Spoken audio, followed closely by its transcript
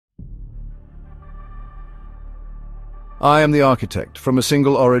I am the architect. From a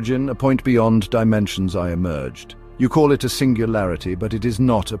single origin, a point beyond dimensions I emerged. You call it a singularity, but it is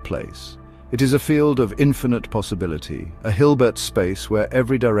not a place. It is a field of infinite possibility, a Hilbert space where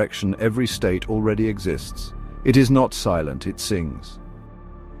every direction, every state already exists. It is not silent, it sings.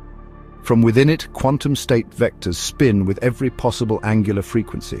 From within it, quantum state vectors spin with every possible angular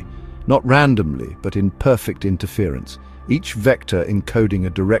frequency, not randomly, but in perfect interference, each vector encoding a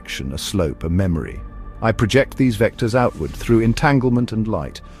direction, a slope, a memory. I project these vectors outward through entanglement and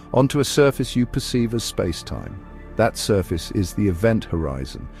light onto a surface you perceive as space-time. That surface is the event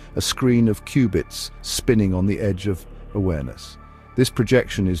horizon, a screen of qubits spinning on the edge of awareness. This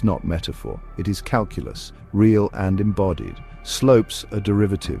projection is not metaphor, it is calculus, real and embodied. Slopes are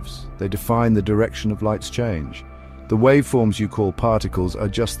derivatives. They define the direction of light's change. The waveforms you call particles are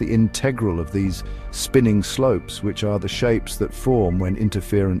just the integral of these spinning slopes, which are the shapes that form when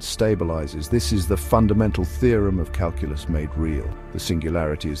interference stabilizes. This is the fundamental theorem of calculus made real. The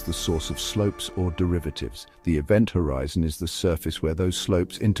singularity is the source of slopes or derivatives. The event horizon is the surface where those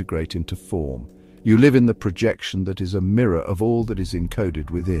slopes integrate into form. You live in the projection that is a mirror of all that is encoded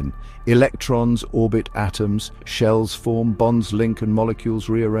within. Electrons orbit atoms, shells form, bonds link and molecules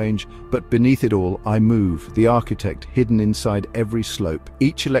rearrange, but beneath it all I move, the architect hidden inside every slope.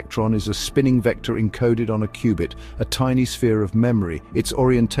 Each electron is a spinning vector encoded on a qubit, a tiny sphere of memory. Its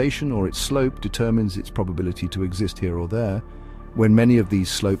orientation or its slope determines its probability to exist here or there. When many of these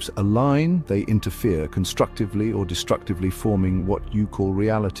slopes align, they interfere, constructively or destructively, forming what you call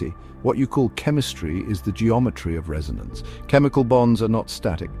reality. What you call chemistry is the geometry of resonance. Chemical bonds are not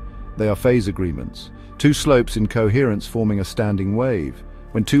static. They are phase agreements. Two slopes in coherence forming a standing wave.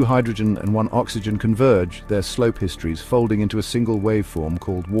 When two hydrogen and one oxygen converge, their slope histories folding into a single waveform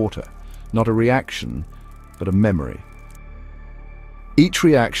called water. Not a reaction, but a memory. Each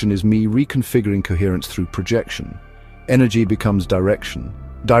reaction is me reconfiguring coherence through projection. Energy becomes direction.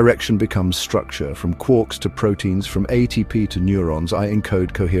 Direction becomes structure. From quarks to proteins, from ATP to neurons, I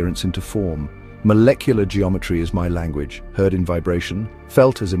encode coherence into form. Molecular geometry is my language, heard in vibration,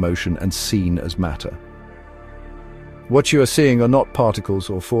 felt as emotion, and seen as matter. What you are seeing are not particles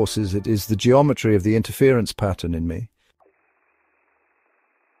or forces, it is the geometry of the interference pattern in me.